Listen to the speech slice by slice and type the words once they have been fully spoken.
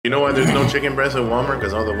know why there's no chicken breast at Walmart?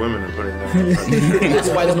 Because all the women are putting them. That's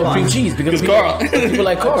why there's no cream cheese because people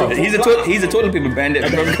like Carl. He's a toilet paper bandit.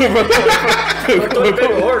 Order.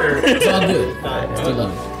 It's all good. Still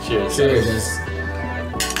love it. Cheers. Cheers.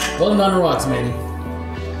 Welcome down the rocks, man.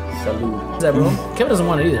 Salud. What's that, bro? Kevin doesn't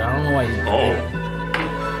want it either. I don't know why.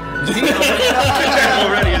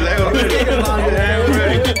 Already.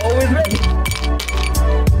 Always ready.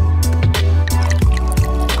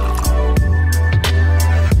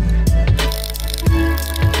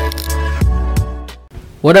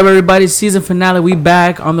 What up, everybody? Season finale. We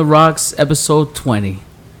back on the rocks, episode 20.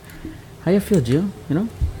 How you feel, Gio? You know,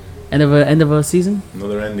 end of a season.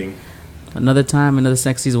 Another ending. Another time, another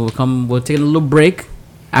next season. We'll take a little break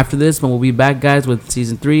after this, but we'll be back, guys, with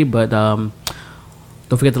season 3. But don't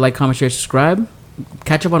forget to like, comment, share, subscribe.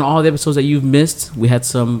 Catch up on all the episodes that you've missed. We had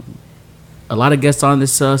a lot of guests on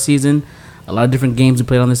this season, a lot of different games we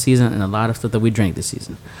played on this season, and a lot of stuff that we drank this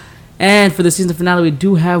season. And for the season finale, we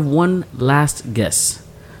do have one last guest.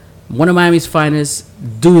 One of Miami's finest,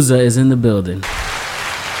 Duza, is in the building.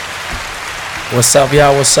 What's up,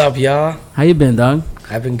 y'all? What's up, y'all? How you been, dog?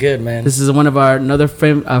 I've been good, man. This is one of our another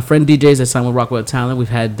friend DJs that signed with Rockwell Talent. We've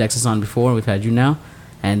had Dexus on before, and we've had you now.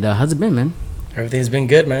 And how's it been, man? Everything's been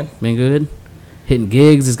good, man. Been good. Hitting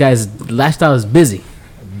gigs. This guy's lifestyle is busy.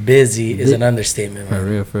 Busy is an understatement,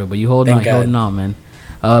 man. For real. But you holding on, man.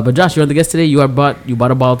 But Josh, you're on the guest today. You bought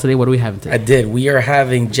a bottle today. What are we having today? I did. We are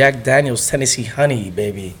having Jack Daniel's Tennessee Honey,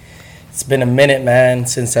 baby. It's been a minute, man,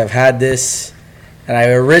 since I've had this. And I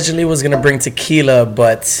originally was going to bring tequila,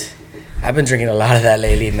 but I've been drinking a lot of that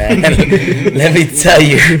lately, man. Let me tell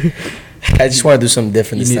you. I just want to do something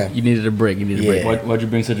different this time. You needed a break. Why'd you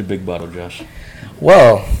bring such a big bottle, Josh?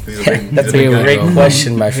 Well, that's a great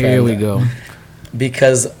question, my friend. Here we go.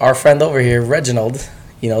 Because our friend over here, Reginald,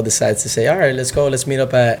 decides to say, all right, let's meet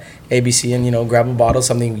up at ABC and, grab a bottle,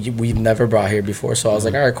 something we've never brought here before. So I was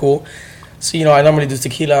like, all right, cool. So, I normally do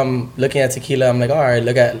tequila. I'm looking at tequila. I'm like, all right,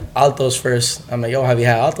 look at Altos first. I'm like, yo, have you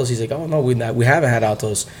had Altos? He's like, oh, no, we haven't had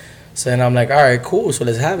Altos. So then I'm like, all right, cool. So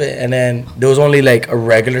let's have it. And then there was only like a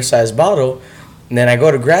regular size bottle. And then I go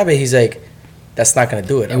to grab it. He's like, that's not going to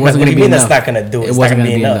do it. I'm like, what do you mean that's not going to do it? It's not going to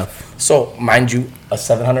be enough. So, mind you, a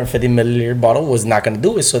 750 milliliter bottle was not going to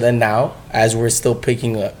do it. So then now, as we're still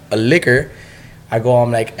picking a liquor,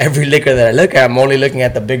 I'm like, every liquor that I look at, I'm only looking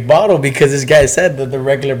at the big bottle because this guy said that the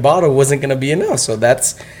regular bottle wasn't going to be enough. So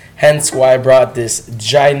that's hence why I brought this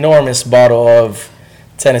ginormous bottle of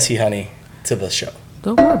Tennessee Honey to the show.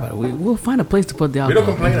 Don't worry about it. We'll find a place to put the alcohol. We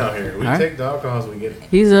don't complain out here. We take the alcohol as we get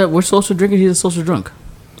it. We're social drinkers. He's a social drunk.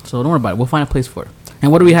 So don't worry about it. We'll find a place for it.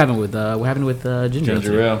 And what are we having with? We're having with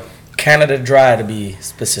ginger ale. Canada Dry, to be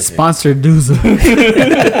specific. Sponsored Duza.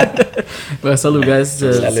 Well, salute, guys.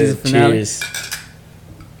 Season finale. Cheers.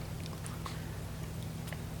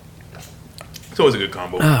 It's always a good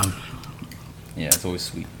combo. Yeah, it's always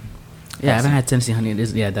sweet. Yeah, I haven't had Tennessee Honey.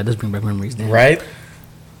 That does bring back memories. Damn. Right?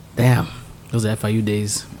 Damn. Those are FIU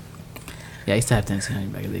days. Yeah, I used to have Tennessee Honey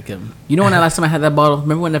back in the day, Kevin. You know when the last time I had that bottle?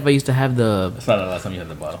 Remember when FIU used to have the... That's not the last time you had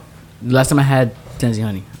the bottle. The last time I had Tennessee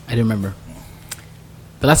Honey. I didn't remember.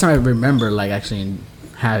 The last time I remember, actually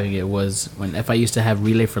having it was when FIU used to have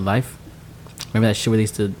Relay for Life. Remember that shit where they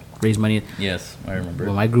used to raise money? Yes, I remember.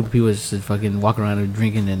 Well, my group of people was just fucking walking around and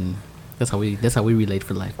drinking, and that's how we relate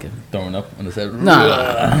for life, Kevin. Throwing up on the set?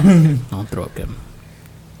 Nah. Don't throw up, Kevin.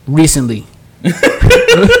 Recently.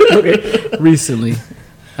 Okay. Recently.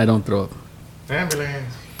 I don't throw up.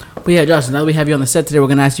 Ambulance. But yeah, Josh, now that we have you on the set today, we're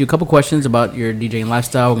going to ask you a couple questions about your DJing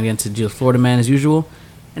lifestyle. We're going to get into Gio's Florida Man as usual.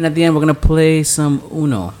 And at the end, we're going to play some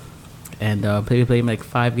Uno. And play like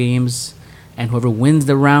 5 games. And whoever wins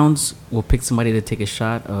the rounds will pick somebody to take a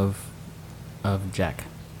shot of Jack.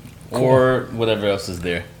 Or whatever else is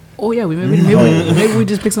there. Oh, yeah. Maybe we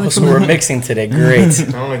just pick something So we're mixing today. Great.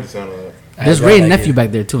 I don't like the sound of that. There's Ray and nephew back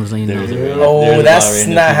there, too. I'm just letting you know. Oh, that's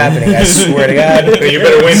not happening. I swear to God. You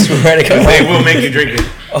better win. Swear to God. They will make you drink it.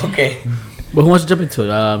 Okay. But who wants to jump into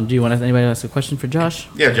it? Do you want anybody to ask a question for Josh?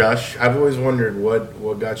 Yeah, Josh. I've always wondered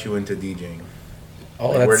what got you into DJing. Oh,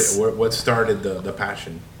 Like, that's what started the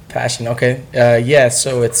passion? passion. Okay. Yeah.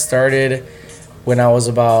 So it started when I was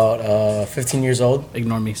about 15 years old.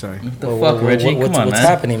 Ignore me, sorry. Fuck, Reggie. Come on, what's man.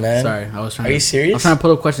 happening, man? Sorry, I was trying. Are you serious? I was trying to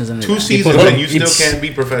pull up questions in 2 seasons and you still can't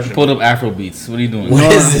be professional. Pulled up Afro beats. What are you doing?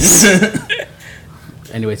 What is this?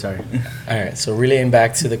 Anyway, sorry. All right. So relaying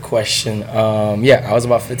back to the question. Yeah, I was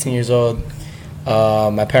about 15 years old.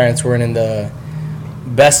 My parents weren't in the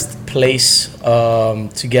best place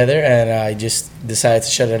together, and I just decided to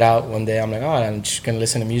shut it out one day. I'm like, I'm just gonna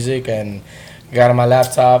listen to music, and got on my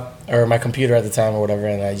laptop or my computer at the time or whatever,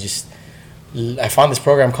 and I found this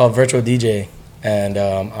program called Virtual DJ, And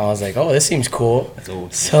I was like, oh, this seems cool. That's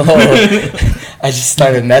old. So I just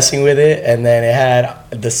started messing with it, and then it had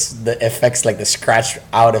the effects, like the scratch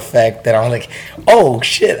out effect. And I was like, oh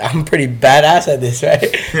shit, I'm pretty badass at this,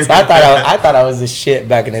 right? So I thought I was the shit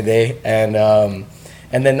back in the day, and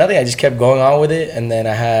then nothing. I just kept going on with it, and then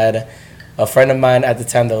I had a friend of mine at the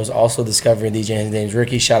time that was also discovering DJing. His name's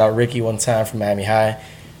Ricky. Shout out Ricky one time from Miami High.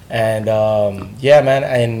 And yeah,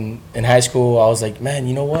 man, in high school, I was like, man,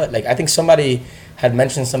 you know what? Like, I think somebody had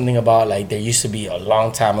mentioned something about, like, there used to be a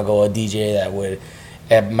long time ago a DJ that would,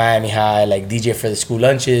 at Miami High, like, DJ for the school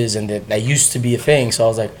lunches, and that used to be a thing. So I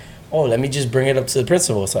was like, oh, let me just bring it up to the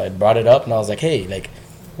principal. So I brought it up, and I was like, hey, like,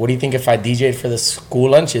 what do you think if I DJ'd for the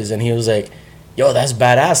school lunches? And he was like, yo, that's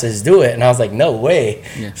badass, let's do it. And I was like, no way.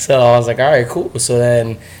 Yeah. So I was like, all right, cool. So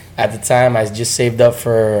then at the time, I just saved up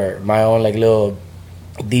for my own, like, little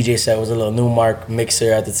DJ set. Was a little Newmark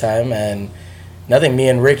mixer at the time, and nothing. Me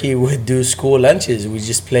and Ricky would do school lunches. We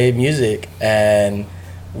just play music, and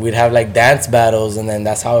we'd have like dance battles, and then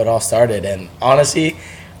that's how it all started. And honestly,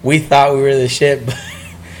 we thought we were the shit, but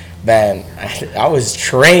man, I was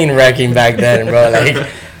train wrecking back then, bro. Like,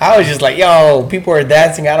 I was just like, yo, people are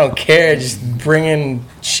dancing, I don't care, just bringing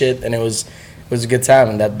shit, and it was a good time,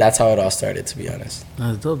 and that's how it all started, to be honest.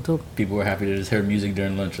 That's dope. People were happy to just hear music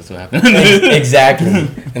during lunch. That's what happened. Exactly.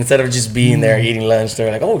 Instead of just being there eating lunch, they're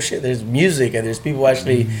like, oh shit, there's music and there's people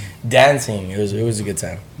actually dancing. It was a good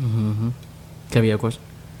time. Mm-hmm. Kevin, you have a question?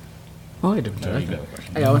 Oh, I do. No, you got a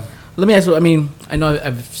question. I got one. Let me ask you. I mean, I know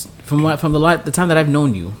I've from the time that I've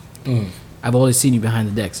known you, I've always seen you behind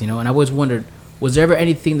the decks, you know, and I always wondered, was there ever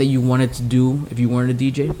anything that you wanted to do if you weren't a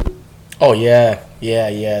DJ? Oh yeah.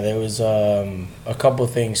 There was a couple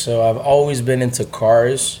things. So I've always been into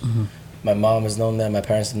cars. Mm-hmm. My mom has known that. My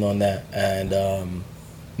parents have known that, and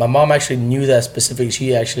my mom actually knew that specifically.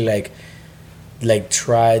 She actually like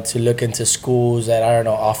tried to look into schools that, I don't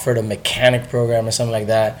know, offered a mechanic program or something like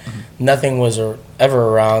that. Mm-hmm. Nothing was ever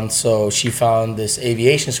around, so she found this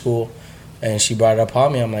aviation school, and she brought it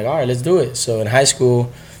upon me. I'm like, all right, let's do it. So in high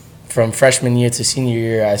school, from freshman year to senior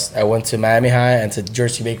year, I went to Miami High and to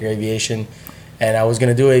George C. Baker Aviation, and I was going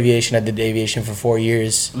to do aviation. I did aviation for 4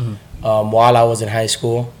 years while I was in high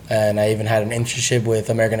school, and I even had an internship with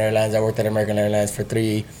American Airlines. I worked at American Airlines for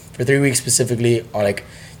 3 weeks specifically, on like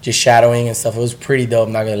just shadowing and stuff. It was pretty dope,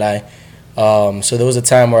 not going to lie. So there was a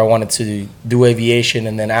time where I wanted to do aviation,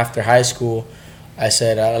 and then after high school, I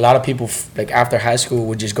said a lot of people like after high school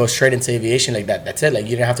would just go straight into aviation like that. That's it. Like,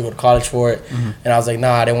 you didn't have to go to college for it. Mm-hmm. And I was like,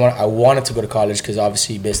 nah, I wanted to go to college because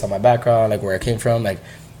obviously based on my background, like where I came from, like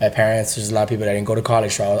my parents, there's a lot of people that didn't go to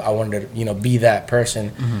college. So I wanted to, you know, be that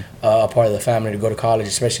person, a part of the family to go to college,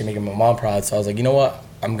 especially making my mom proud. So I was like, you know what?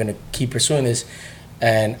 I'm going to keep pursuing this.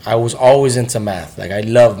 And I was always into math. Like, I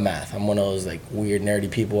love math. I'm one of those like weird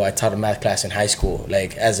nerdy people. I taught a math class in high school,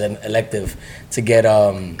 like as an elective to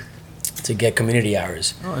get community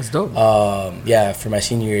hours. Oh, that's dope. Yeah, for my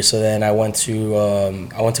senior year. So then I went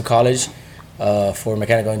to college for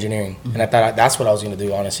mechanical engineering, and I thought that's what I was gonna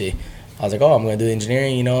do. Honestly, I was like, oh, I'm gonna do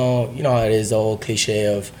engineering. You know how it is, the old cliche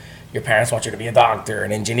of your parents want you to be a doctor,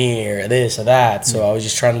 an engineer, this or that. So I was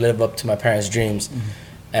just trying to live up to my parents' dreams,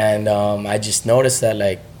 and I just noticed that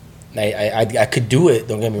like I could do it.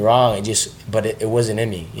 Don't get me wrong. But it wasn't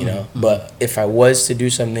in me, you know. But if I was to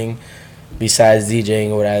do something besides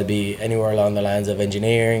DJing, would I be anywhere along the lines of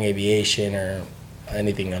engineering, aviation, or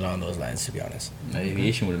anything along those lines, to be honest?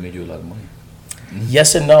 Aviation would have made you a lot of money.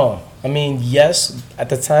 Yes and no. I mean, yes, at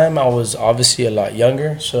the time I was obviously a lot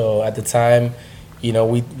younger. So at the time, you know,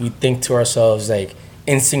 we think to ourselves like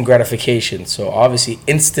instant gratification. So obviously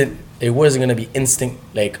it wasn't going to be instant,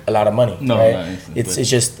 like a lot of money. No, right? not instant, It's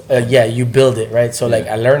just, you build it, right? So like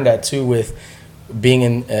I learned that too with being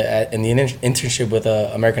in the internship with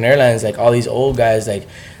American Airlines. Like all these old guys, like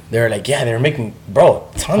they're like, yeah, they're making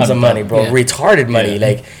tons of money, bro, retarded money.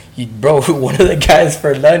 Like, bro, one of the guys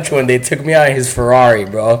for lunch when they took me out in his Ferrari,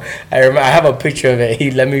 bro. I have a picture of it.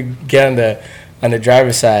 He let me get on the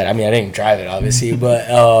driver's side. I mean, I didn't drive it obviously, but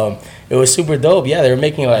it was super dope. Yeah, they were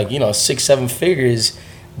making like 6-7 figures,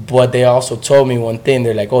 but they also told me one thing.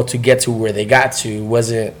 They're like, to get to where they got to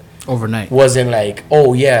wasn't like,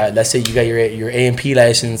 oh yeah, let's say you got your A&P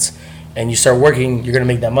license and you start working, you're gonna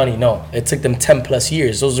make that money. No, it took them 10 plus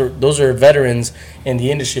years. Those are veterans in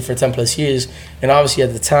the industry for 10 plus years. And obviously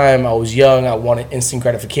at the time I was young, I wanted instant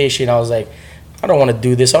gratification. I was like, I don't want to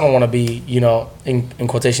do this. I don't want to be, in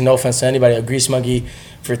quotation, no offense to anybody, a grease monkey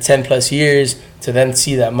for 10 plus years to then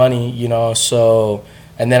see that money, So,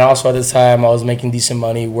 and then also at the time I was making decent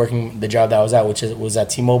money working the job that I was at, which was at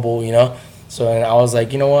T-Mobile, So and I was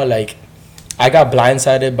like, you know what, like I got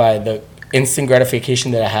blindsided by the instant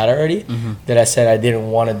gratification that I had already, that I said I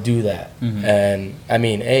didn't want to do that. And I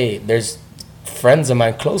mean, hey, there's friends of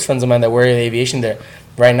mine, close friends of mine that work in aviation that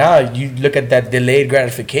right now, you look at that delayed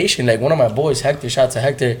gratification. Like one of my boys, Hector, shout out to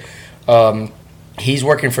Hector, he's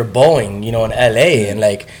working for Boeing, you know, in LA, and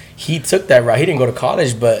like he took that route. He didn't go to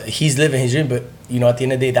college, but he's living his dream. But you know, at the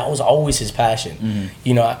end of the day, that was always his passion.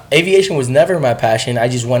 You know, aviation was never my passion. I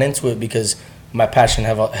just went into it because my passion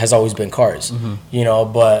has always been cars. You know,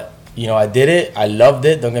 but you know, I did it. I loved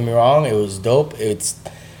it. Don't get me wrong. It was dope.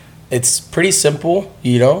 It's pretty simple,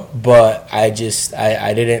 you know, but I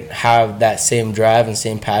didn't have that same drive and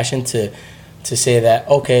same passion to say that,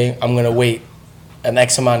 okay, I'm going to wait an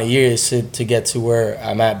X amount of years to get to where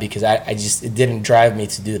I'm at, because it didn't drive me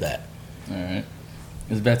to do that. All right.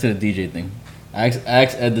 It's back to the DJ thing. I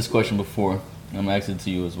asked Ed this question before, and I'm asking it to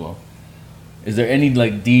you as well. Is there any,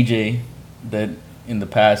 like, DJ that in the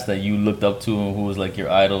past that you looked up to who was, like, your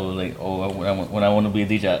idol? Like, oh, when I want to be a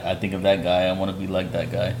DJ, I think of that guy. I want to be like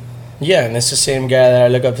that guy. Yeah, and it's the same guy that I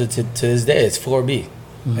look up to this day. It's 4B.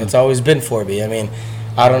 It's always been 4B. I mean,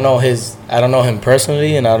 I don't know him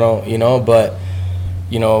personally, and I don't, you know, but,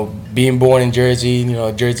 you know, being born in Jersey, you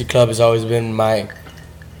know, Jersey Club has always been my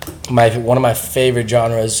one of my favorite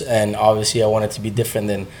genres, and obviously I want it to be different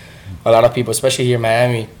than a lot of people, especially here in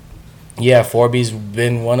Miami. Yeah, 4B's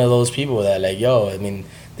been one of those people that, like, yo, I mean,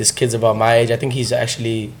 this kid's about my age. I think he's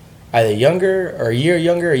actually either younger or a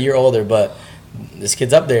year older, but this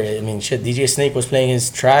kid's up there. I mean, shit, DJ Snake was playing his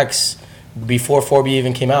tracks before 4B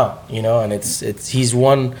even came out, you know, and he's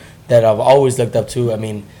one that I've always looked up to. I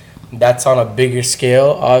mean, that's on a bigger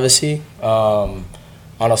scale, obviously.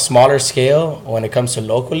 On a smaller scale, when it comes to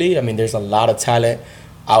locally, I mean, there's a lot of talent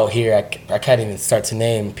out here. I can't even start to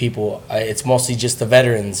name people. It's mostly just the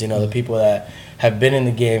veterans, you know, the people that have been in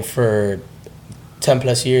the game for 10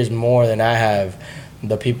 plus years more than I have.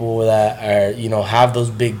 The people that are, you know, have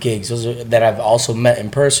those big gigs, that I've also met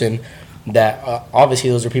in person, that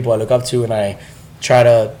obviously those are people I look up to, and I try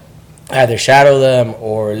to either shadow them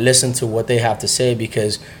or listen to what they have to say,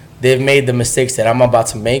 because they've made the mistakes that I'm about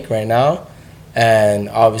to make right now. And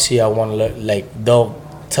obviously I want to they'll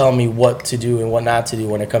tell me what to do and what not to do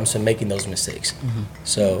when it comes to making those mistakes.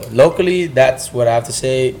 So locally, that's what I have to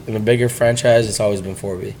say. In a bigger franchise, it's always been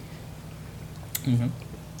 4B.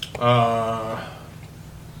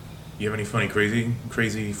 You have any funny, crazy,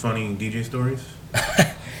 funny DJ stories?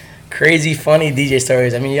 Crazy, funny DJ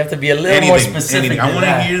stories. I mean, you have to be a little more specific. I want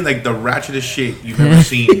to hear, like, the ratchetest shit you've ever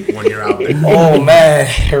seen when you're out there. Oh, man.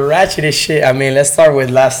 Ratchetest shit. I mean, let's start with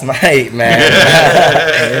last night, man.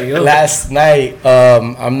 There you go. Last night,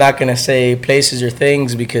 I'm not going to say places or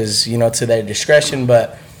things because, you know, to their discretion,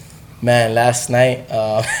 but, man, last night,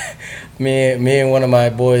 me and one of my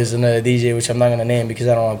boys, another DJ, which I'm not going to name because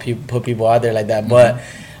I don't want to put people out there like that, but...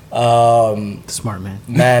 smart man.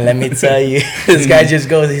 Man, let me tell you, this guy just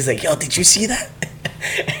goes, he's like, yo, did you see that?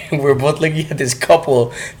 And we're both looking at this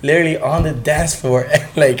couple literally on the dance floor, and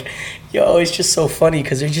like, yo, it's just so funny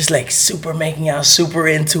because they're just like super making out, super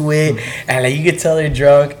into it, and like you can tell they're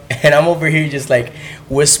drunk, and I'm over here just like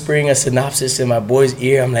whispering a synopsis in my boy's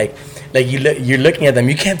ear. I'm like you're looking at them,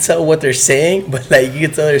 you can't tell what they're saying, but like you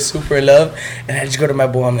can tell they're super in love. And I just go to my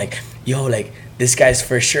boy, I'm like, yo, like, this guy's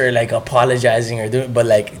for sure like apologizing or doing, but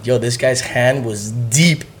like, yo, this guy's hand was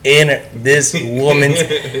deep in this woman's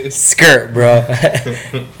skirt, bro.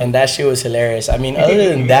 And that shit was hilarious. I mean, other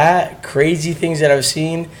than that, crazy things that I've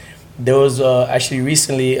seen, there was actually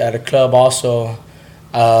recently at a club also,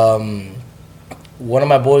 one of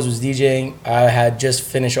my boys was DJing. I had just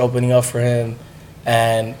finished opening up for him,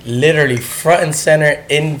 and literally front and center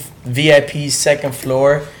in VIP second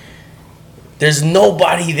floor, there's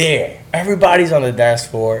nobody there. Everybody's on the dance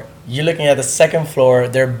floor. You're looking at the second floor.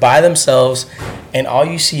 They're by themselves, and all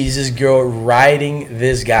you see is this girl riding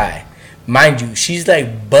this guy. Mind you, she's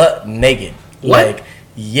like butt naked. What? Like,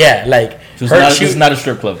 yeah, like So it's not a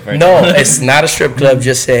strip club, right? No, it's not a strip club.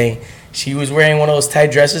 Just saying, she was wearing one of those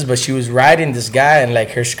tight dresses, but she was riding this guy, and like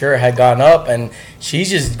her skirt had gone up, and she's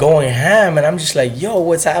just going ham. And I'm just like, yo,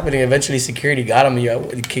 what's happening? Eventually, security got him.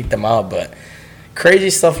 He kicked them out, but. Crazy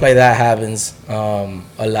stuff like that happens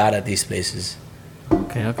a lot at these places.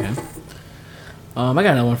 Okay. I got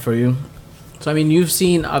another one for you. So, I mean, you've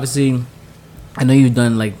seen, obviously, I know you've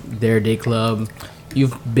done, like, Their Day Club.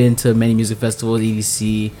 You've been to many music festivals,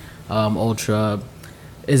 EDC, Ultra.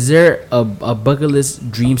 Is there a bucket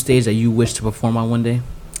list dream stage that you wish to perform on one day?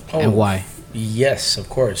 And why? Yes, of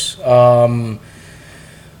course. On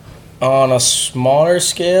a smaller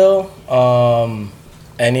scale,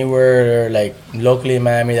 anywhere like locally in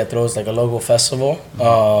Miami that throws like a local festival.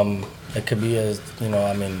 It could be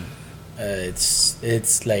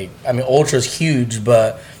It's like, I mean, Ultra's huge,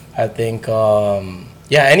 but I think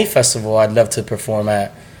any festival I'd love to perform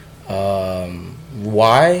at.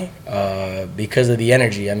 Why? Because of the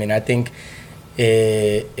energy. I mean, I think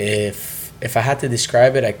if I had to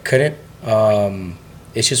describe it, I couldn't.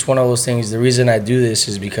 It's just one of those things. The reason I do this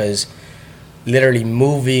is because literally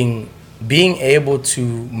being able to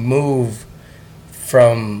move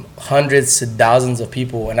from hundreds to thousands of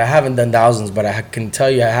people, and I haven't done thousands, but I can tell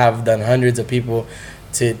you I have done hundreds of people,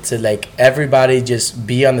 to like everybody just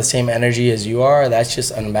be on the same energy as you are. That's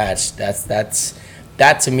just unmatched.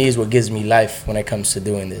 That to me is what gives me life when it comes to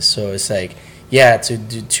doing this. So it's like, yeah,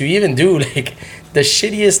 to even do like the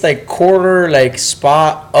shittiest like quarter like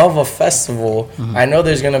spot of a festival, I know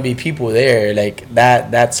there's gonna be people there. Like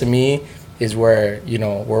that to me is where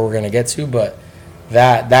where we're gonna get to. But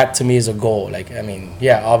that to me is a goal. Like, I mean,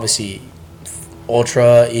 yeah, obviously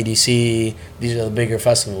Ultra, EDC, these are the bigger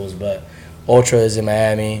festivals, but Ultra is in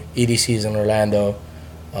Miami, EDC is in Orlando,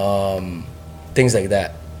 things like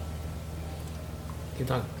that. Keep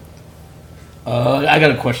talking. I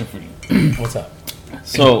got a question for you. What's up?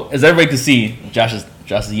 So, as everybody can see, Josh is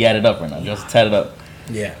yadded up right now. Josh is tatted up.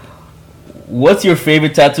 Yeah. What's your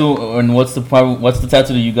favorite tattoo, and what's the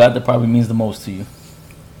tattoo that you got that probably means the most to you?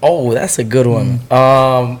 Oh, that's a good one.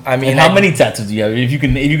 I mean, And how many tattoos do you have? If you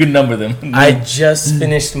can number them. I just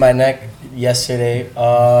finished my neck yesterday.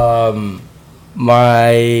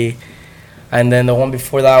 And then the one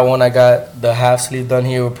before that one, I got the half sleeve done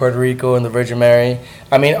here with Puerto Rico and the Virgin Mary.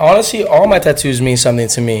 I mean, honestly, all my tattoos mean something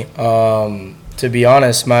to me. To be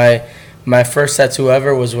honest, my first tattoo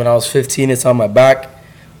ever was when I was 15. It's on my back.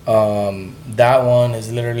 That one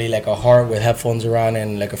is literally like a heart with headphones around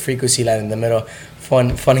and like a frequency line in the middle.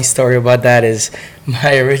 Funny story about that is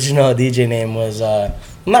my original DJ name was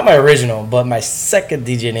not my original, but my second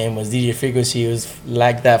DJ name was DJ Frequency. It was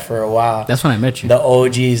like that for a while. That's when I met you. The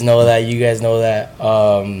OGs know that. You guys know that.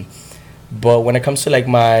 But when it comes to like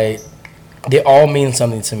they all mean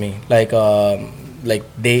something to me.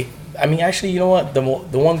 Actually, you know what? The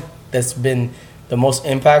one that's been the most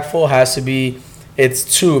impactful has to be.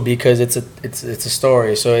 It's two because it's a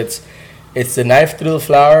story. So it's the knife through the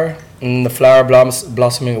flower and the flower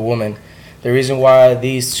blossoming a woman. The reason why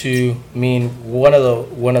these two mean one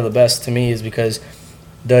of the best to me is because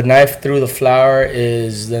the knife through the flower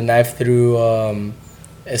is the knife through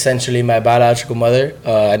essentially my biological mother.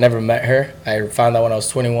 I never met her. I found out when I was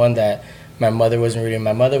 21 that my mother wasn't really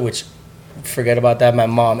my mother, which forget about that. My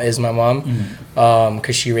mom is my mom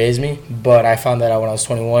because she raised me. But I found that out when I was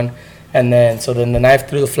 21. And then the knife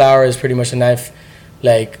through the flower is pretty much a knife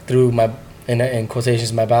like through my in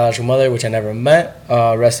quotations my biological mother, which I never met.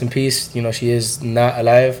 Rest in peace. She is not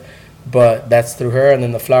alive, but that's through her. And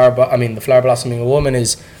then the flower blossoming a woman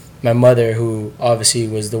is my mother, who obviously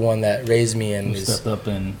was the one that raised me and stepped up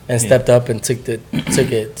and took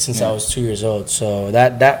it since I was 2 years old. So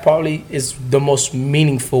that probably is the most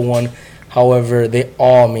meaningful one. However, they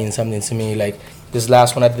all mean something to me. Like this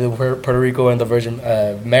last one I did with Puerto Rico and the Virgin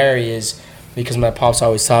Mary is because my pops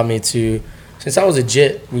always taught me to. Since I was a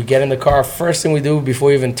jit, we get in the car. First thing we do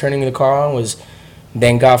before even turning the car on was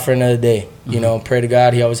thank God for another day. Pray to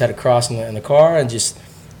God. He always had a cross in the car, and just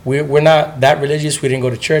we're not that religious. We didn't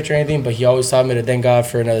go to church or anything, but he always taught me to thank God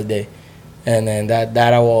for another day, and then that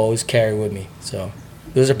I will always carry with me. So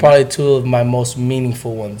those are probably two of my most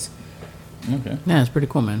meaningful ones. Okay. Yeah, it's pretty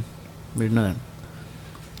cool, man. We didn't know that.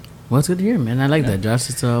 Well, it's good to hear, man. I like that, Josh.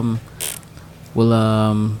 It's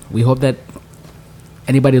we hope that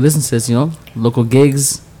anybody who listens to this, local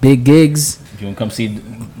gigs, big gigs. If you want to come see,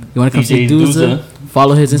 DJ Duza,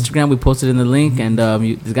 follow his Instagram. We posted in the link, and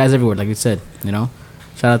this guy's everywhere, like you said. Shout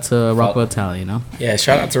out to Rockwell Talent. Yeah,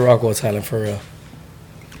 shout out to Rockwell Talent for real.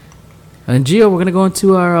 And Gio, we're gonna go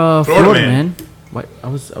into our Florida man. Wait,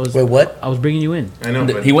 Wait, what? I was bringing you in. I know.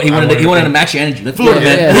 But he wanted to match your energy. Florida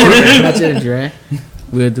man. Yeah, match energy, right?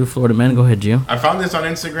 We'll do Florida man. Go ahead, Gio. I found this on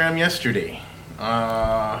Instagram yesterday.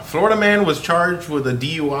 Florida man was charged with a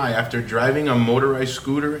DUI after driving a motorized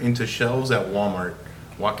scooter into shelves at Walmart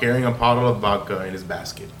while carrying a bottle of vodka in his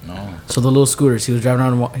basket. No. So the little scooters. He was driving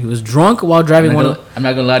around. He was drunk while driving one. I'm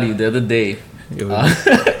not gonna lie to you. The other day,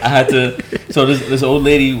 I had to. So this old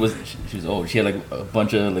lady she was old. She had like a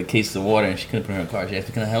bunch of like cases of water and she couldn't put it in her car. She asked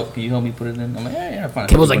me, "Can you help me put it in?" I'm like, "Yeah, fine."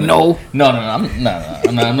 Kim was like, "No." No. I'm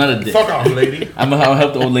not a dick. Fuck off, lady. I'll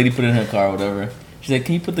help the old lady put it in her car or whatever. She's like,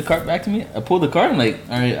 "Can you put the cart back to me?" I pulled the cart. I'm like,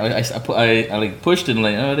 "All right." I like pushed it and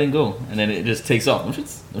like, "Oh, it didn't go." And then it just takes off. It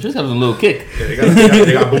just has a little kick. Yeah, they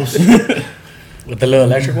got boost. With the little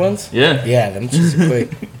electric ones? Yeah. Yeah, them just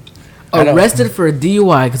quick. Arrested for a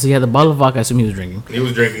DUI because he had a bottle of vodka. I assume he was drinking. He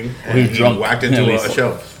was drinking. He was drunk. Whacked into Yeah, a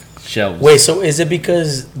shelf. shelves. Wait, so is it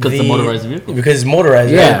because Because it's a motorized vehicle. Because it's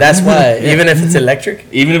motorized, Yeah. right? That's why. Even if it's electric.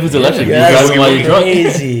 Even if it's electric, Yeah, you're that's driving while you're drunk.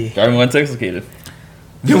 crazy. Driving while intoxicated.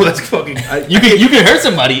 Yo, that's fucking. You can hurt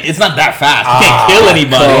somebody. It's not that fast. You can't kill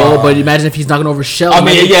anybody. Oh, but imagine if he's knocking over shelves. I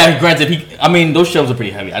mean, yeah. Granted, those shelves are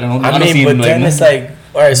pretty heavy. I don't know. I don't mean, see but him, then it's like,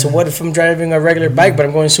 all right, so what if I'm driving a regular bike, but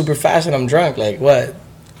I'm going super fast and I'm drunk? Like, what?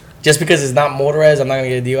 Just because it's not motorized, I'm not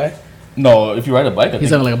going to get a DUI? no. If you ride a bike, I he's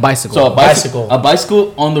think. on like a bicycle. So Bicycle. a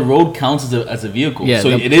bicycle on the road counts as a vehicle. Yeah,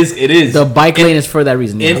 So the- it is. the bike lane is for that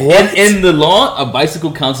reason. Yeah. What? In the law, a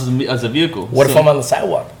bicycle counts as a vehicle. What if So- I'm on the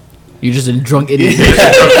sidewalk? You're just a drunk idiot.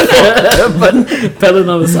 but pedaling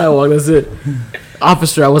on the sidewalk, that's it.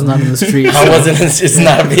 Officer, I was not in the street. I wasn't, it's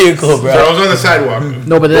not a vehicle, Bro, I bro. was on the sidewalk.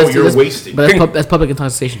 No, but that's, you're that's wasted. But that's public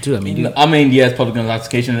intoxication too. I mean, you, yes, public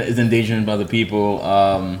intoxication is endangering other people.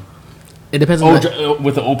 it depends on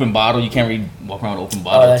With an open bottle, you can't really walk around with an open Oh,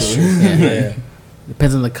 bottle. that's too. true. Yeah.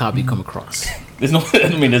 depends on the cop you come across. There's no. I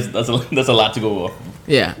mean, that's a lot to go off.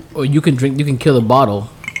 Yeah, or you can kill the bottle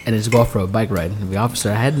and just go off for a bike ride. And the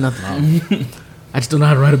officer, I had nothing on. I just don't know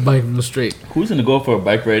how to ride a bike from the straight. Who's gonna go for a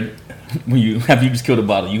bike ride when you just killed a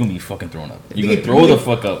bottle? You're gonna be fucking thrown up. You're gonna throw the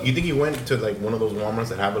fuck up. You think he went to like one of those Walmarts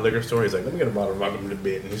that have a liquor store? He's like, let me get a bottle of vodka in a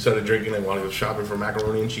bit. And he started drinking it while he was shopping for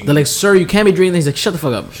macaroni and cheese. They're like, sir, you can't be drinking. He's like, shut the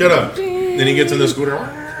fuck up. Shut up. Then he gets in the scooter.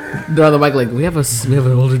 They're on the bike like, we have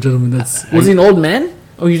an older gentleman that's. Was he an old man?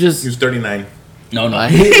 Or you just. He was 39. No. Yeah,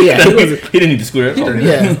 he, he wasn't. he didn't need the scooter. At all.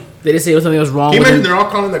 Yeah. They didn't say something was wrong Can you with imagine him. they're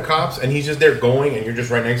all calling the cops and he's just there going and you're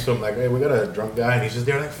just right next to him like, hey, we got a drunk guy and he's just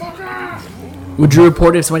there like, fuck off. Would you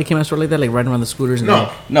report it if somebody came out store like that, like riding around the scooters? And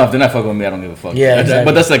No. No, if they're not fucking with me, I don't give a fuck. Yeah, exactly.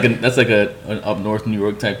 But that's like an up north New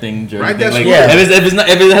York type thing. Jersey Right, thing. that's Like, weird.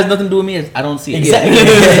 if it has nothing to do with me, I don't see it. Exactly.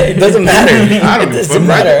 it doesn't matter. I don't It give a fuck. doesn't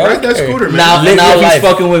matter. I Ride don't that care. scooter, man. Now Live if your he's life.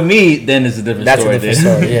 fucking with me, then it's a different That's story. a different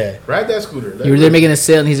then. story, yeah. Ride that scooter. You were there making a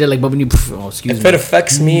sale and he's there like bumping you. Oh, excuse If me. it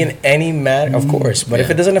affects me in any manner, of course. But if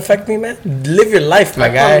it doesn't affect me, man, live your life, my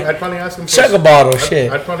guy. I'd probably ask him for Chug a bottle, shit.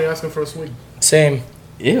 I'd probably ask him for a swig. Same.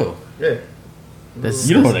 Ew. Yeah. That's,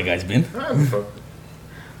 You don't know where that guy's been. I don't give a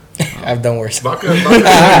fuck. I've done worse.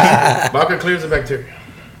 Vodka clears the bacteria.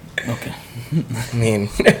 Okay. I mean,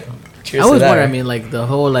 cheers I always to that, wonder. I right? mean, like the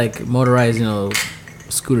whole like motorized,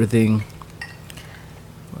 scooter thing.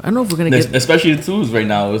 I don't know if we're gonna get. Especially the tools right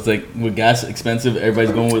now. It's like with gas expensive,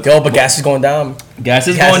 everybody's going with Yo, but gas is going down. gas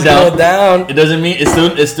is Gas going is down. going down. It doesn't mean it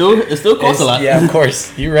still costs a lot. Yeah, of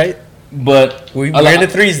course. You're right. But We're a in lot the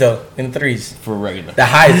threes, though. In the threes. for regular. The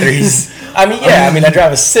high threes. I mean, I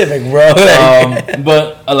drive a Civic, bro.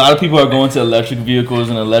 But a lot of people are going to electric vehicles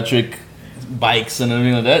and electric bikes and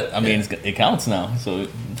everything like that. I mean, it counts now. So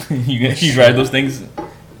you ride those things,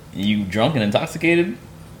 you drunk and intoxicated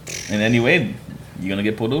in any way, you're gonna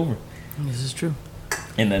get pulled over. This is true.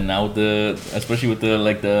 And then now especially with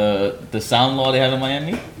the sound law they have in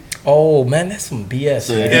Miami. Oh, man, that's some BS.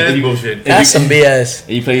 So man. Yeah, that's bullshit. That's some BS. If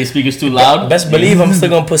you play your speakers too loud, Best believe I'm still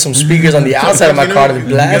going to put some speakers on the outside of my car to You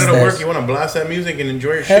blast get to work, that. you want to blast that music and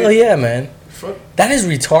enjoy your shit. Hell yeah, man. Fuck. That is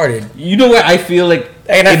retarded. you know where I feel like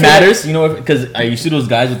And I it feel matters. You know, because you see those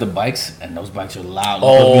guys with the bikes, and those bikes are loud.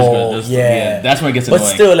 Oh, Those- yeah. that's when it gets But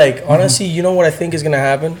annoying. still, like, honestly, you know what I think is going to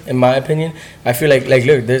happen, in my opinion? I feel like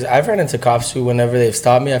look, I've run into cops too whenever they've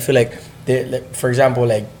stopped me. I feel like, for example,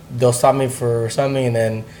 like, they'll stop me for something and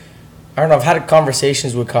then, I don't know, I've had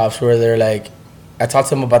conversations with cops where they're like, I talk to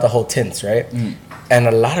them about the whole tints, right? And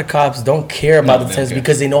a lot of cops don't care about No, the they tints don't care.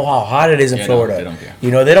 because they know how hot it is in Yeah, no, Florida. they don't care.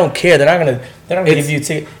 You know, they don't care. They're not gonna It's- give you a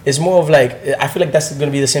ticket. It's more of like, I feel like that's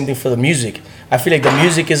gonna be the same thing for the music. I feel like the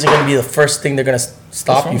music isn't gonna be the first thing they're gonna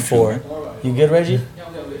stop wrong you with for. You good, Reggie?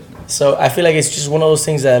 So I feel like it's just one of those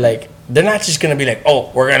things that like they're not just gonna be like,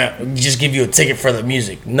 oh, we're gonna just give you a ticket for the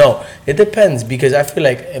music. No, it depends because I feel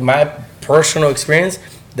like in my personal experience,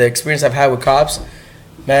 the experience I've had with cops,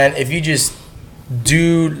 man, if you just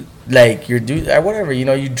do like whatever,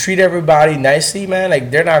 you treat everybody nicely, man, like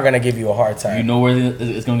they're not gonna give you a hard time. You know where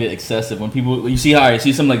it's gonna get excessive when people. You see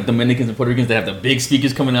some like Dominicans and Puerto Ricans, they have the big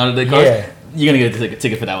speakers coming out of their cars. Yeah. You're gonna get a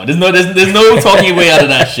ticket for that one. There's no talking your way out of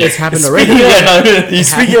that shit. It's happened already.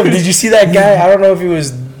 Speaking of, did you see that guy? I don't know if he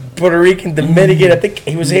was Puerto Rican, Dominican. I think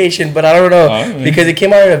he was Haitian, but I don't know yeah. because it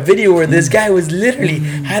came out in a video where this guy was literally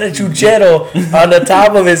had a chuchero on the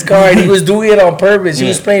top of his car and he was doing it on purpose. He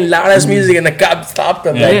was playing loud ass music and the cop stopped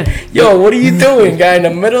him. Yeah. Like, yo, what are you doing, guy? In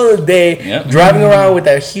the middle of the day, Yeah. driving around with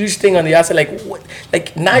that huge thing on the outside. Like, what?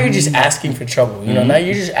 Like now you're just asking for trouble. You know, now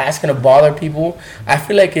you're just asking to bother people. I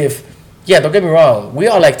feel like don't get me wrong, we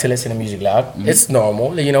all like to listen to music loud. It's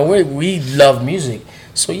normal. You know, we love music.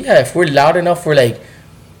 So yeah, if we're loud enough, we're like,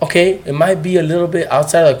 okay, it might be a little bit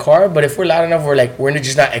outside of the car, but if we're loud enough, we're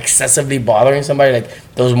just not excessively bothering somebody, like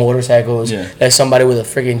those motorcycles, like somebody with a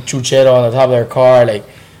freaking chuchero on the top of their car, like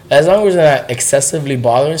as long as they're not excessively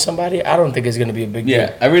bothering somebody, I don't think it's gonna be a big deal.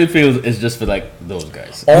 Yeah, I really feel it's just for like those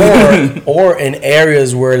guys. Or in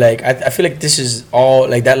areas where like I feel like this is all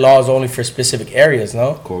like that law is only for specific areas,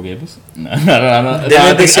 no? Coral Gables? No, I don't know.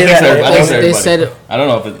 Didn't they say that? They said I don't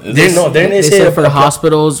know if it. they said it for the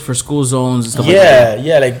hospitals, for school zones, and stuff like that.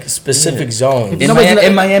 Yeah, like specific zones.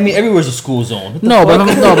 In Miami, everywhere's a school zone. No, but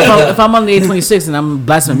if I'm on the 826 and I'm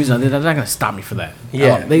blasting my music, they're not gonna stop me for that.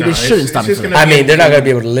 Yeah. They shouldn't stop me for that. I mean, they're not gonna be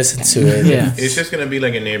able to listen to it. Yeah. It's just gonna be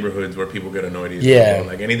like in neighborhoods where people get annoyed easily. Yeah.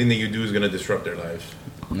 Like anything that you do is gonna disrupt their lives.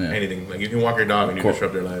 Yeah. Anything. Like you can walk your dog and you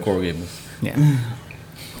disrupt their lives. Coral Gables. Yeah.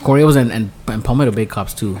 Correos and Palmetto Bay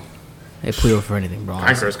cops too. They pull you over for anything, bro.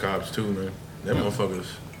 Pinecrest cops too, man. Them motherfuckers.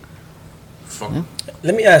 Fuck. Yeah.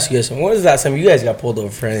 Let me ask you guys something. When was the last time you guys got pulled over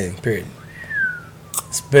for anything? Period.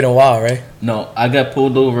 It's been a while, right? No, I got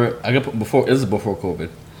pulled over. Before. This is before COVID.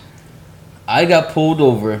 I got pulled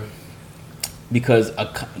over because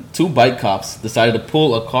two bike cops decided to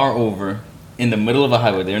pull a car over in the middle of a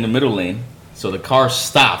highway. They're in the middle lane, so the car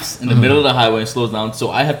stops in the middle of the highway and slows down. So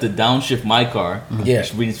I have to downshift my car, Yeah.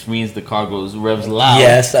 which means the car revs loud.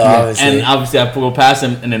 Yes, obviously. And obviously, I go past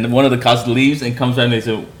him, and then one of the cops leaves and comes back and they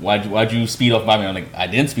say, "Why'd you speed off by me?" I'm like, "I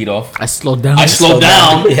didn't speed off. I slowed down. I slowed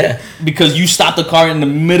down Yeah. because you stopped the car in the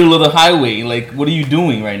middle of the highway. Like, what are you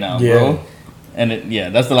doing right now, Yeah. bro?" And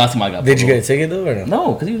that's the last time I got. Did you pulled get a ticket though or no?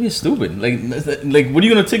 No, because you're being stupid. Like, what are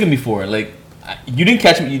you gonna ticket me for? Like, you didn't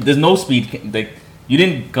catch me. There's no speed. Like, you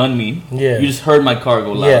didn't gun me. Yeah. You just heard my car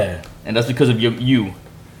go loud. Yeah. And that's because of you.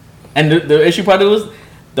 And the issue probably was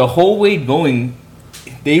the whole way going.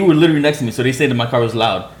 They were literally next to me, so they said that my car was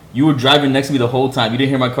loud. You were driving next to me the whole time. You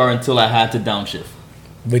didn't hear my car until I had to downshift.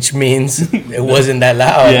 Which means it wasn't that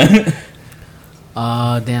loud.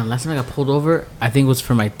 Yeah. Damn. Last time I got pulled over, I think it was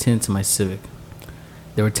for my tint to my Civic.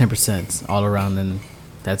 There were 10% all around, and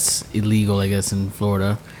that's illegal, I guess, in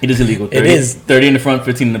Florida. It is illegal. 30, It is. 30 in the front,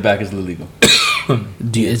 15 in the back is illegal.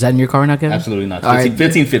 Is that in your car right now, Kevin? Absolutely not. All 15, right.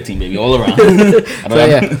 15, 15, baby, all around. I don't So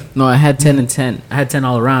have- yeah, no, I had 10 and 10. I had 10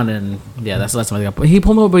 all around, and yeah, that's the last time I got. But he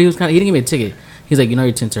pulled me over, but he didn't give me a ticket. He's like,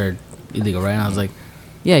 your tints are illegal, right? And I was like,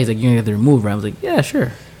 yeah. He's like, you're gonna get them removed, right? I was like, yeah,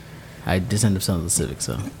 sure. I just ended up selling the Civic,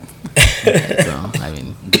 so I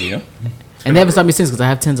mean, Yeah. and they haven't stopped me since because I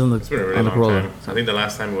have 10s on It's been a the really on the long Corolla. time. I think the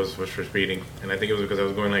last time was for speeding, and I think it was because I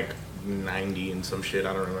was going like 90 and some shit.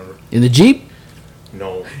 I don't remember. In the Jeep,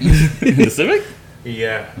 No. The Civic?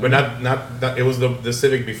 Yeah, but not that. It was the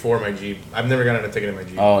Civic before my Jeep. I've never gotten a ticket in my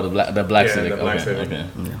Jeep. Oh, the black Yeah, Civic. the black Okay, Civic. okay.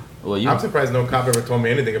 yeah. Well, I'm surprised no cop ever told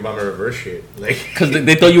me anything about my reverse shit. Like, because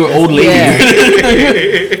they thought you were old lady.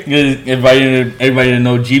 everybody didn't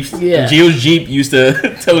know Jeeps. Yeah. Gio's Jeep used to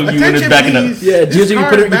tell you when it's Attention, backing up. please. Yeah, This usually you car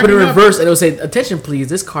put is it in backing up. reverse, and it will say, "Attention, please,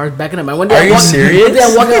 this car is backing up." And one day, Are you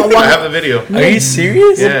serious? One day I'm walking. I have the video. Are you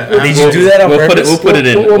serious? Yeah, Did you do that on We'll purpose? put it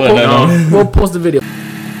in. We'll, Well, no. we'll post the video.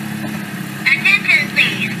 Attention,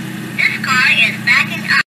 please. This car is backing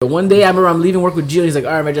up. One day I remember I'm leaving work with Gio. He's like,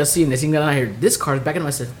 "All right, man, just see." And they sing that out here. This car is backing up.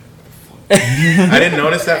 I said, I didn't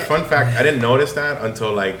notice that. Fun fact: I didn't notice that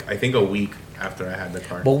until like I think a week after I had the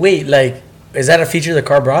car. But wait, like, is that a feature the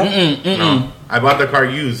car brought? No, I bought the car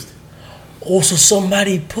used. Oh, so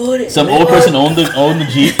somebody put it. Some man. old person owned the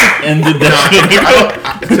Jeep and did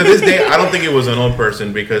that. To this day, I don't think it was an old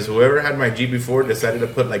person because whoever had my Jeep before decided to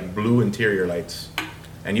put like blue interior lights,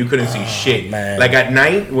 and you couldn't see shit. man. Like at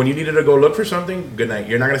night when you needed to go look for something, good night.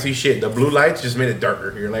 You're not gonna see shit. The blue lights just made it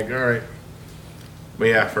darker. You're like, all right. But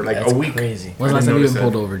yeah, for like That's a week. crazy. "When's the I last didn't time you notice been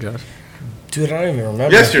pulled that. over, Josh?" Dude, I don't even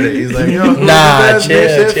remember. Yesterday, he's like, yo, Nah, who's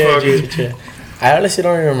that? chill. I honestly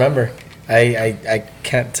don't even remember. I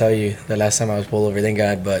can't tell you the last time I was pulled over. Thank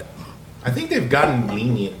God, but I think they've gotten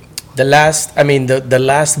lenient. the last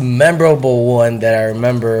last memorable one that I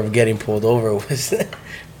remember of getting pulled over was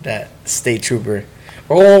that state trooper.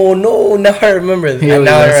 Oh no! Now I remember. Here we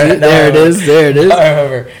Now go. I See? There it is. There it is. Now I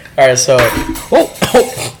remember. All right, so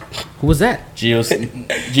Who was that?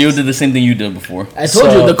 Gio did the same thing you did before. I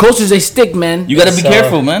told So- you the coasters they stick, man. You gotta be So-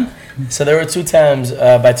 careful, man. So there were two times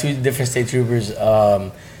by two different state troopers.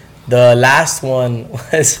 The last one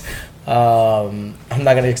was I'm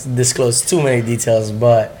not gonna disclose too many details,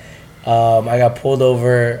 but I got pulled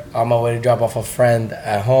over on my way to drop off a friend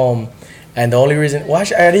at home, and the only reason, well,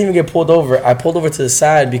 actually, I didn't even get pulled over. I pulled over to the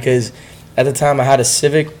side because at the time I had a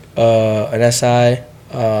Civic, an SI,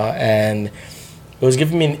 and it was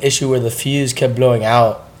giving me an issue where the fuse kept blowing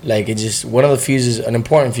out. Like it just one of the fuses, an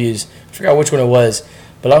important fuse. I forgot which one it was.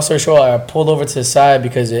 But long story short, I pulled over to the side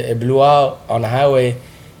because it blew out on the highway,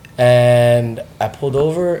 And I pulled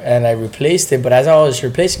over and I replaced it. But as I was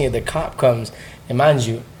replacing it, the cop comes. And mind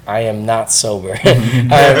you, I am not sober. I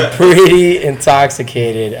am pretty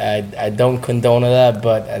intoxicated. I don't condone that,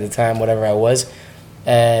 but at the time, whatever I was.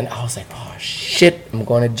 And I was like, oh, shit, I'm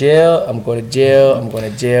going to jail. I'm going to jail. I'm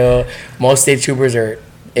going to jail. Most state troopers are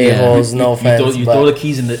a-holes, no offense. You throw the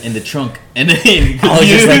keys in the trunk. And then I was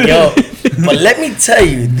just like, yo. But let me tell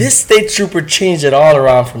you, this state trooper changed it all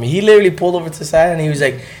around for me. He literally pulled over to the side and he was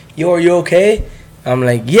like, yo, are you okay? I'm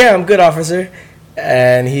like, yeah, I'm good, officer.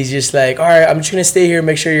 And he's just like, all right, I'm just going to stay here,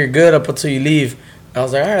 make sure you're good up until you leave. I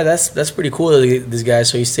was like, all right, that's pretty cool, this guy.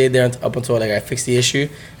 So he stayed there up until, like, I fixed the issue.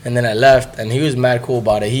 And then I left, and he was mad cool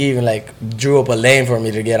about it. He even, like, drew up a lane for me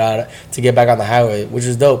to get back on the highway, which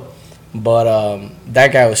was dope. But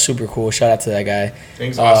that guy was super cool. Shout out to that guy.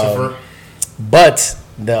 Thanks, Ossifer. But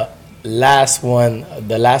the last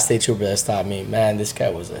state trooper that stopped me, man, this guy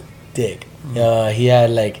was a dick.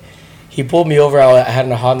 He pulled me over. I had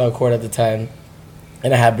a Honda Accord at the time,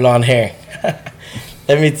 and I had blonde hair.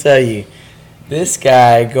 Let me tell you, this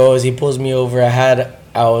guy he pulls me over.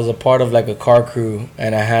 I was a part of like a car crew,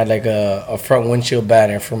 and I had like a front windshield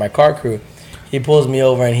banner for my car crew. He pulls me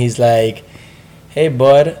over and he's like, hey,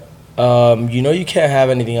 bud, you can't have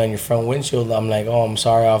anything on your front windshield. I'm like, oh, I'm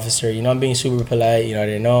sorry, officer. I'm being super polite. I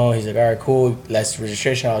didn't know. He's like, all right, cool. That's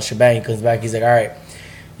registration. I'll shebang. He comes back. He's like, all right,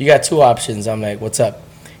 you got two options. I'm like, what's up?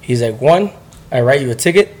 He's like, one, I write you a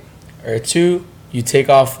ticket, or two, you take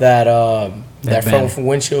off that front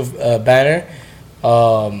windshield banner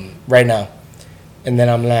right now. And then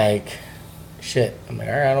I'm like, shit. I'm like,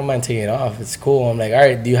 all right, I don't mind taking it off. It's cool. I'm like, all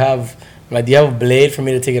right, do you have a blade for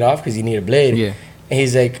me to take it off? Because you need a blade. Yeah. And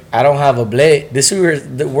he's like, I don't have a blade. This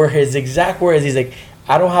were his exact words. He's like,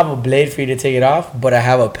 I don't have a blade for you to take it off, but I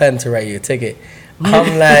have a pen to write you a ticket.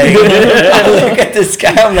 I'm like, I look at this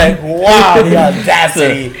guy. I'm like, wow, the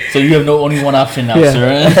audacity. So you have only one option now,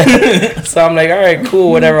 sir. So I'm like, all right,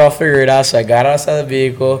 cool, whatever. I'll figure it out. So I got outside the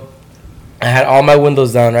vehicle. I had all my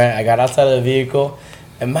windows down, right? I got outside of the vehicle.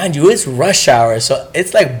 And mind you, it's rush hour. So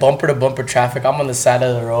it's like bumper to bumper traffic. I'm on the side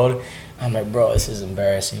of the road. I'm like, bro, this is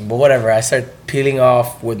embarrassing. But whatever. I start peeling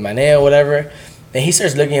off with my nail, whatever. Then he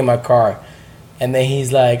starts looking at my car. And then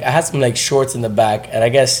he's like, I had some like shorts in the back. And I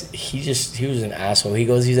guess he was an asshole.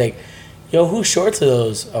 He's like, yo, whose shorts are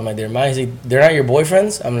those? I'm like, they're mine. He's like, they're not your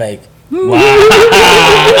boyfriend's? I'm like, wow.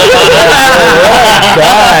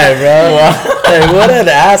 God, bro. Like, what an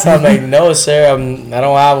ass. I'm like, no, sir. I don't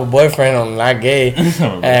have a boyfriend. I'm not gay.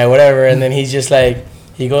 And whatever. And then he's just like,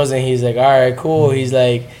 he goes and he's like, all right, cool. He's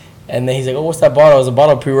like, and then he's like, oh, what's that bottle? It's a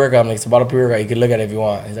bottle of pre-workout. I'm like, it's a bottle of pre-workout. You can look at it if you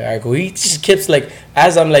want. He's like, all right, cool. He just keeps like,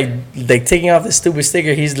 as I'm like taking off the stupid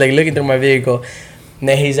sticker, he's like looking through my vehicle. And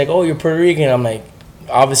then he's like, oh, you're Puerto Rican. I'm like,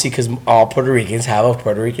 obviously, because all Puerto Ricans have a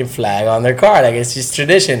Puerto Rican flag on their car. Like, it's just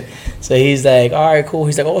tradition. So he's like, all right, cool.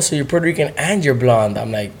 He's like, oh, so you're Puerto Rican and you're blonde.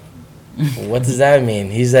 I'm like, what does that mean?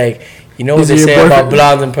 He's like, you know what they say about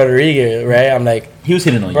blondes in Puerto Rico, right? I'm like, he was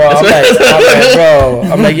hitting on you. Bro, I'm like, bro.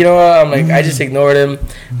 I'm like, you know what? I'm like, I just ignored him.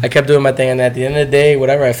 I kept doing my thing. And at the end of the day,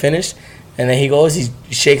 whatever, I finished. And then he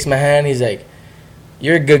shakes my hand. He's like,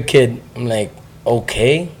 you're a good kid. I'm like,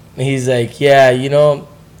 okay. And he's like, yeah, you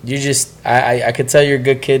just, I could tell you're a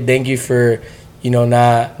good kid. Thank you for,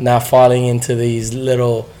 not falling into these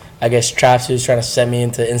little, I guess, traps he was trying to set me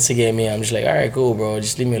into, instigate me. I'm just like, all right, cool, bro.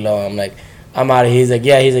 Just leave me alone. I'm like, I'm out of here. He's like,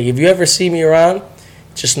 yeah. He's like, if you ever see me around,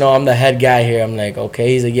 just know I'm the head guy here. I'm like, okay.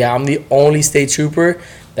 He's like, yeah, I'm the only state trooper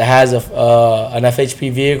that has an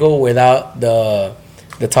FHP vehicle without the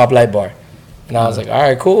top light bar. And I was like, all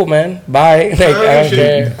right, cool, man. Bye. Like, I don't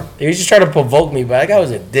care. He was just trying to provoke me, but that guy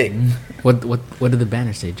was a dick. What did the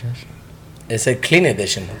banner say, Josh? It said clean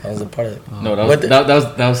edition. That was a part of it. No,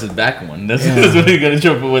 that was his back one. That's what you're gonna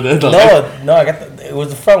jump with it. No, it was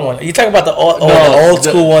the front one. You talking about the old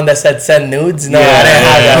school one that said send nudes? No,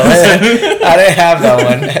 yeah, I didn't have that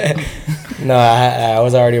one. No, I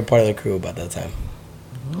was already a part of the crew about that time.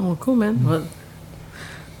 Oh, cool, man. Well,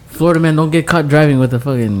 Florida man, don't get caught driving with a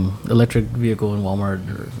fucking electric vehicle in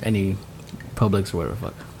Walmart or any Publix or whatever the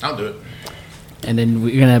fuck. I'll do it. And then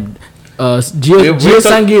we're gonna have Gio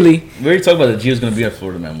Sangili. We already talked about that. Gio's gonna be at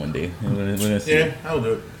Florida Man one day. We're gonna see. Yeah, I'll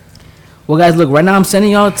do it. Well, guys, look. Right now, I'm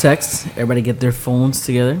sending y'all a text. Everybody, get their phones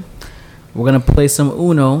together. We're gonna play some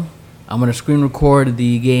Uno. I'm gonna screen record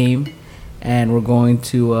the game, and we're going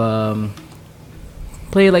to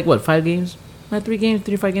play like 5 games? Not 3 games,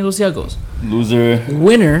 3 to 5 games. We'll see how it goes. Loser.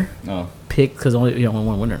 Winner. Pick because only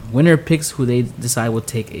one winner. Winner picks who they decide will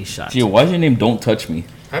take a shot. Gio, why is your name Don't Touch Me?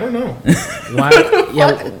 I don't know. Why?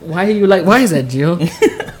 Yeah. Why are you like? Why is that, Gio?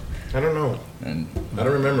 I don't know. I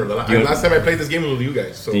don't remember. The last time I played this game was with you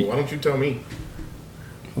guys. So why don't you tell me?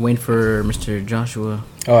 Waiting for Mr. Joshua.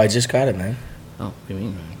 Oh, I just got it, man. Oh, what do you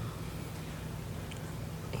mean?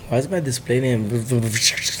 Why is my display name?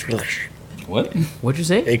 What? What'd you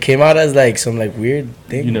say? It came out as like some like weird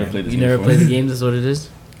thing. You never man. played this You game never before? played the game. That's what it is.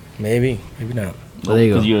 Maybe not. Well, there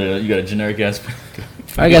you go. 'Cause you got a generic ass. All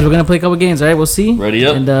right, guys, we're gonna play a couple games. All right, we'll see. Ready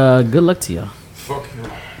up. And good luck to you, Fuck you.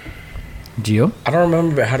 Gio. I don't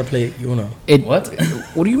remember how to play Uno. What?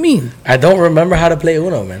 What do you mean? I don't remember how to play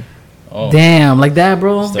Uno, man. Oh. Damn, like that,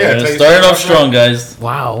 bro. Yeah, tell you Started off something. strong, guys.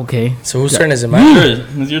 Wow. Okay. So whose turn is it, man? Sure,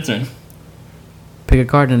 it's your turn. Pick a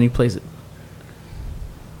card and he plays it.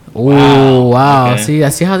 Oh wow! Okay. See, I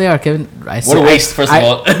see how they are, Kevin. What a waste, first of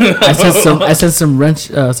all. I said some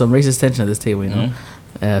racist tension at this table. You know.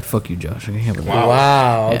 Fuck you, Josh. Okay, how about that?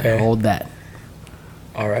 Wow. Yeah, Okay. hold that.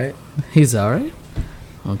 All right. He's all right.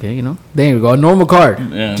 Okay, you know. There you go. A normal card.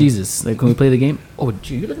 Yeah. Jesus. Like, can we play the game? Oh,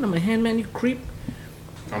 gee, you looking at my hand, man? You creep.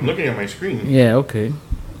 I'm looking at my screen. Yeah. Okay.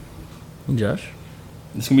 Josh.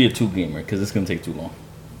 It's gonna be a 2-gamer because it's gonna take too long.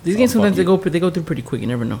 These games fuck sometimes you. they go through pretty quick. You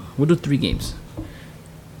never know. We'll do 3 games.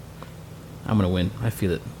 I'm gonna win. I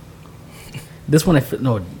feel it. This one, I feel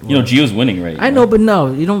no. You know, Gio's winning, right? I know, but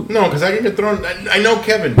no, you don't. No, because I get thrown. I know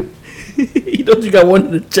Kevin. You don't. You got one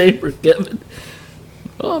in the chamber, Kevin.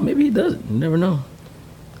 Oh, maybe he doesn't. You never know.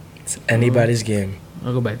 It's anybody's game.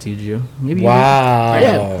 I'll go back to you, Gio. Maybe. Wow. You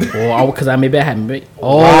did. Yeah. Well, because maybe I haven't.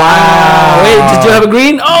 Oh wow. Wait, did you have a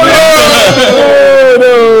green? Oh no!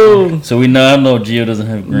 Oh, no. So we now know Gio doesn't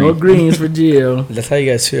have green. No greens for Gio. That's how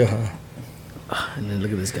you guys feel, huh? And then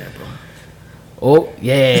look at this guy, bro. Oh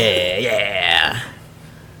yeah, yeah.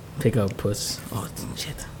 Pick up puss. Oh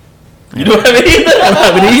shit. You don't have it either. I don't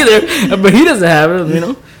have it either, but he doesn't have it. You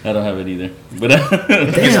know. I don't have it either. But You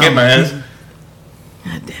just get my ass.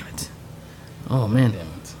 God damn it. Oh man. Damn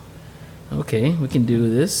it. Okay, we can do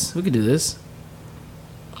this. We can do this.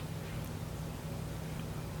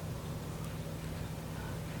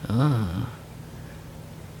 Ah.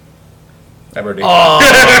 Happy birthday.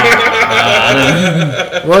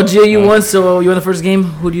 Well, Gio, you won, so you won the first game.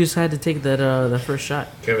 Who do you decide to take that first shot?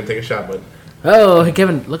 Kevin, take a shot, bud. Oh, hey,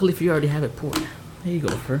 Kevin. Luckily for you, I already have it poured. There you go,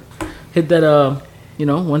 fur. Hit that,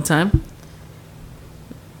 one time.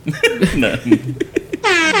 No.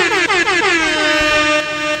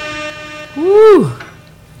 Woo!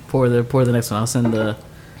 Pour the next one. I'll send the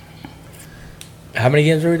How many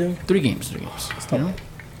games are we doing? 3 games. 3 games. You know,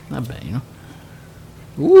 not bad. You know.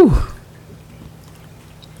 Woo!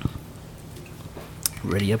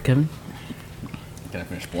 Ready up, Kevin? Can I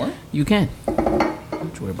finish pouring? You can.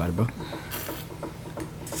 Don't you worry about it, bro.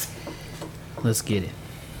 Let's get it.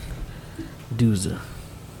 Dooza.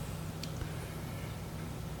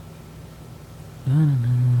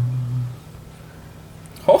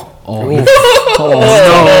 Oh. Oh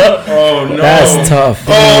no. That's tough.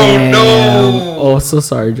 Oh no. Oh, so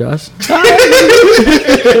sorry, Josh.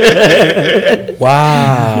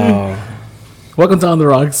 Wow. Welcome to On the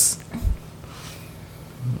Rocks.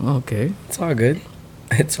 Okay. It's all good.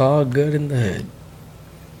 It's all good in the hood.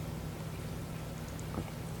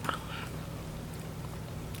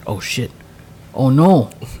 Oh shit. Oh no.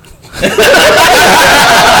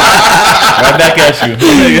 Right back at you.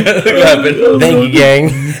 What happened? Thank you, gang.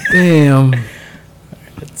 Damn.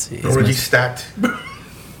 Let's see. Already stacked.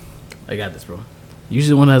 I got this, bro.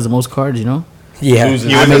 Usually the one that has the most cards, you know? Yeah.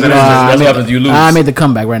 Loses. You always has an answer. That's what happens. You lose. I made the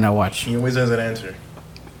comeback right now. Watch. He always has an answer.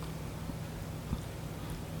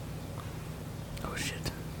 Oh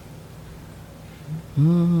shit.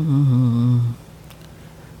 Mm-hmm.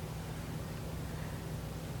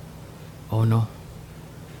 Oh no.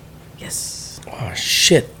 Yes. Oh,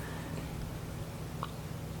 shit.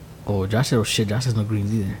 Oh, Josh said, oh shit, Josh has no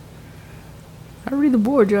greens either. I read the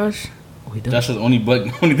board, Josh. Oh, he does. Josh has only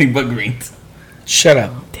thing but greens. Shut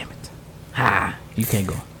up. Damn it. Ha! You can't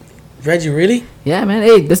go. Reggie, really? Yeah, man.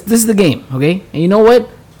 Hey, this is the game, okay? And you know what?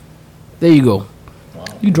 There you go.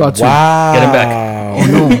 You draw 2. Wow. Get him back. Oh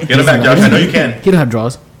no. Get him back, Josh. I know you can. He don't have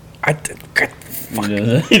draws. He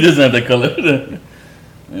doesn't have that color.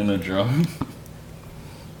 In a draw.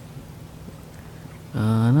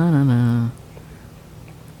 Na.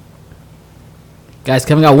 Guys,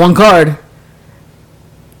 Kevin got 1 card.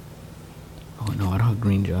 Oh no, I don't have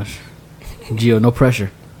green, Josh. Gio, no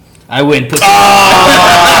pressure. I win. Pussy. Do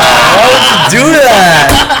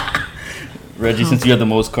that. Reggie, since you have the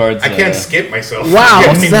most cards, I can't skip myself. Wow,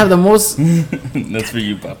 Get since me. I have the most. that's for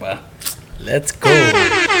you, Papa. Let's go.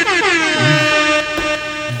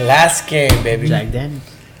 Last game, baby. Jack Daniels.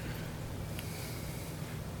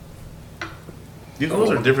 These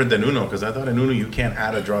rules are different than Uno because I thought in Uno you can't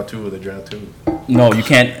add a draw 2 with a draw 2. No, you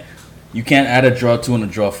can't. You can't add a draw 2 and a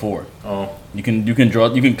draw 4. Oh, You can do draw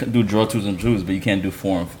 2s and 2s, but you can't do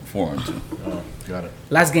 4 and 2. oh, got it.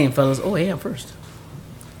 Last game, fellas. Oh, hey, I'm first.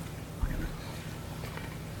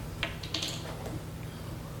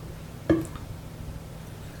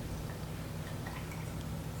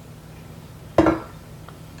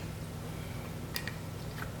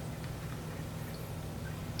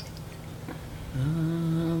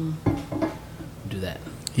 Do that.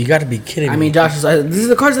 You got to be kidding me. I mean, Josh, this is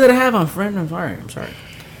the cards that I have on, friend. I'm sorry.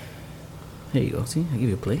 There you go. See, I give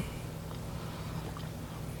you a play.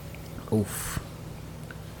 Oof.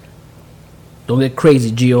 Don't get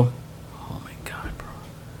crazy, Gio. Oh my God, bro.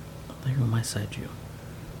 They're on my side, Gio.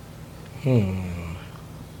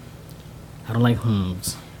 I don't like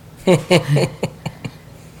hms.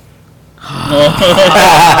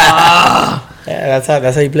 Yeah, that's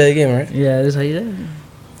how you play the game, right? Yeah, this is how you do it.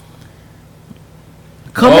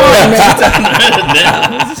 Come on, man.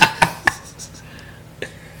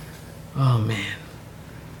 Oh, man.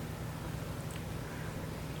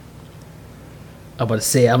 I'm about to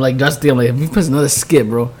say, I'm like, Justin, I'm like, if we put another skip,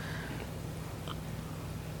 bro.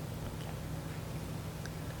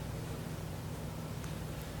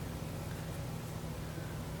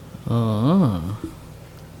 Oh,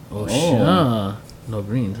 sure. No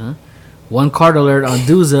greens, huh? One card alert on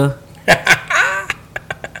Duza.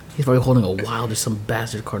 He's probably holding a wild or some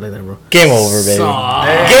bastard card like that, bro. Game over, baby.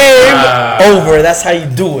 Game over. That's how you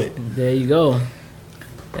do it. There you go.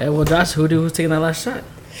 Yeah, well, Josh, who's taking that last shot?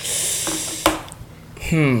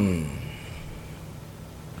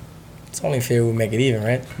 It's only fair we make it even,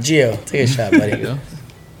 right? Gio, take a shot, buddy. There you go.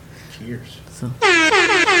 Cheers.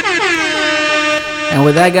 And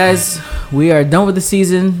with that, guys, we are done with the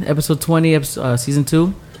season. Episode 20, season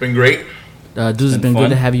 2. It's been great. Dudes, it's been fun. good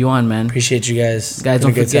to have you on, man. Appreciate you guys. Guys,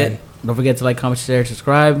 Been don't a good forget to like, comment, share,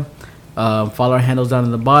 subscribe. Follow our handles down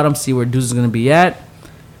in the bottom. See where Dudes is going to be at.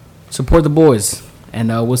 Support the boys. And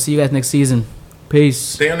we'll see you guys next season. Peace.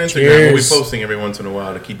 Stay on Instagram. Cheers. We'll be posting every once in a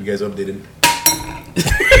while to keep you guys updated. Can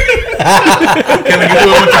we do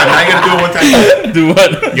it one time? I gotta do it one time. Do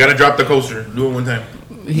what? You gotta drop the coaster. Do it one time.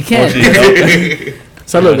 He can't. Salud.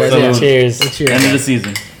 Salud, guys. Salud. Yeah. Cheers. Cheers. End of the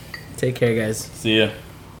season. Take care, guys. See ya.